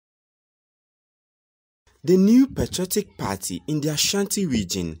The new Patriotic Party in the Ashanti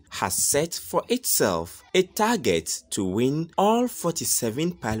Region has set for itself a target to win all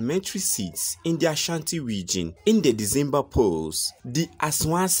 47 parliamentary seats in the Ashanti Region in the December polls. The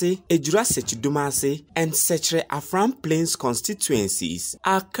Aswanse, Ejura-Sechi-Dumase and Sechere Afram Plains constituencies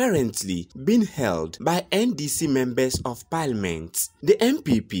are currently being held by NDC members of parliament. The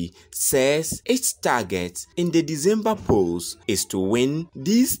NPP says its target in the December polls is to win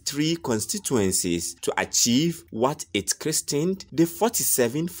these three constituencies to achieve what it christened the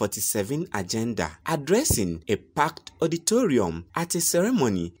 47-47 agenda, addressing a packed auditorium at a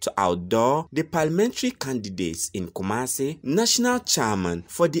ceremony to outdoor the parliamentary candidates in Kumasi. National chairman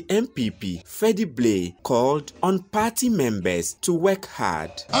for the NPP, Freddie Blay, called on party members to work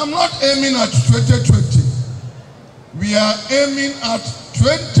hard. I'm not aiming at 2020. We are aiming at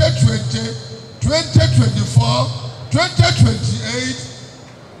 2020, 2024, 2028,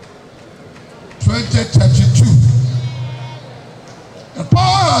 2032. The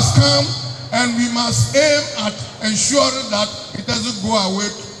power has come and we must aim at ensuring that it doesn't go away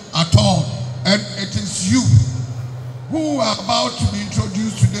at all. And it is you who are about to be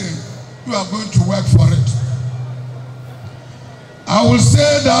introduced today who are going to work for it. I will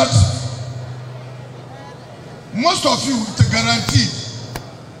say that most of you with a guarantee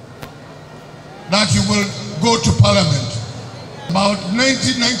that you will go to parliament. About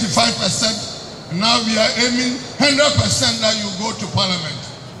 90-95%. Now we are aiming 100% that you go to parliament.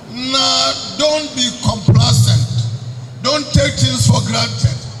 Now, don't be complacent. Don't take things for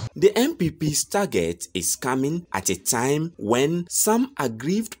granted. The NPP's target is coming at a time when some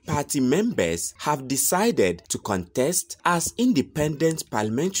aggrieved party members have decided to contest as independent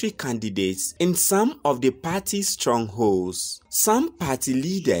parliamentary candidates in some of the party's strongholds. Some party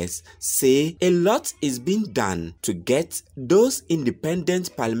leaders say a lot is being done to get those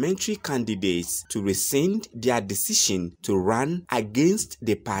independent parliamentary candidates to rescind their decision to run against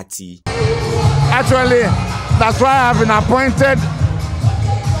the party. Actually, that's why I've been appointed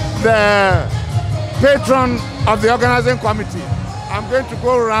the patron of the organizing committee. I'm going to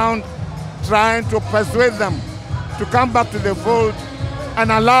go around trying to persuade them to come back to the fold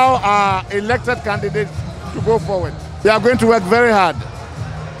and allow our elected candidates to go forward. We are going to work very hard.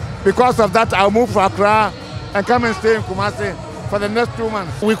 Because of that, I'll move to Accra and come and stay in Kumasi for the next 2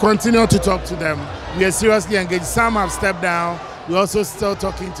 months. We continue to talk to them. We are seriously engaged. Some have stepped down. We're also still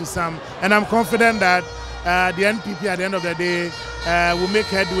talking to some. And I'm confident that the NPP at the end of the day will make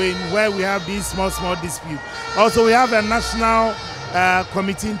headway in where we have these small disputes. Also, we have a national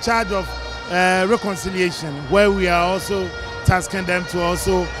committee in charge of reconciliation where we are also tasking them to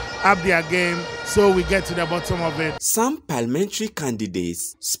also up their game so we get to the bottom of it. Some parliamentary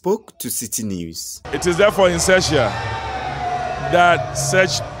candidates spoke to Citi News. It is therefore essential that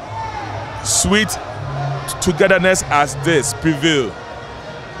such sweet togetherness as this prevail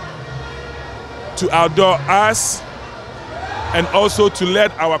to outdoor us and also to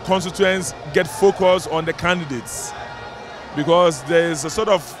let our constituents get focused on the candidates, because there is a sort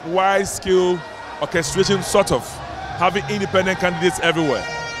of wide-scale orchestration sort of having independent candidates everywhere.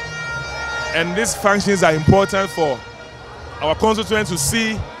 And these functions are important for our constituents to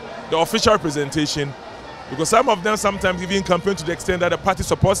see the official representation, because some of them sometimes even campaign to the extent that the party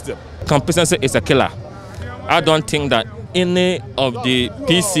supports them. Complacency is a killer. I don't think that any of the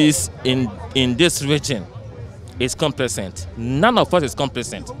PCs in this region is complacent. None of us is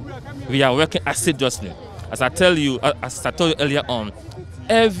complacent. We are working assiduously. As I told you earlier on,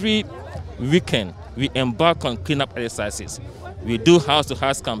 every weekend we embark on cleanup exercises. We do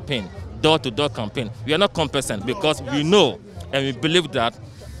house-to-house campaign, door-to-door campaign. We are not complacent because we know and we believe that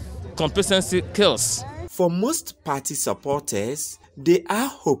complacency kills. For most party supporters, they are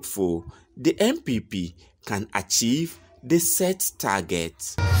hopeful the NPP can achieve the set target.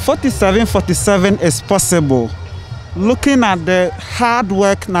 47-47 is possible. Looking at the hard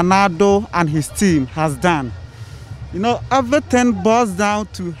work Nanado and his team has done, everything boils down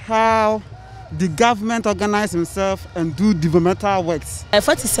to how the government organize himself and do developmental works. A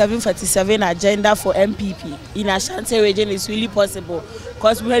 47-47 agenda for NPP in Ashanti Region is really possible,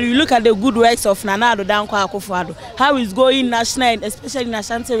 because when you look at the good works of Nanado Dankwa Akufo-Addo, how it's going national and especially in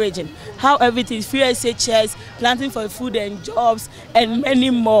Ashanti Region, how everything is free SHS, planting for food and jobs, and many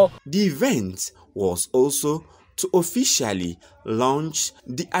more. The event was also to officially launch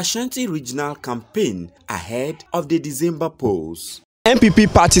the Ashanti Regional campaign ahead of the December polls.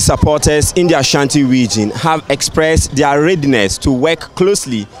 NPP party supporters in the Ashanti region have expressed their readiness to work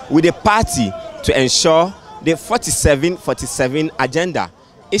closely with the party to ensure the 47-47 agenda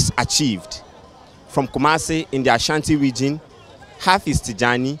is achieved. From Kumasi in the Ashanti region, Hafiz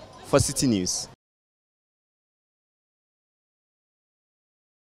Tijani for Citi News.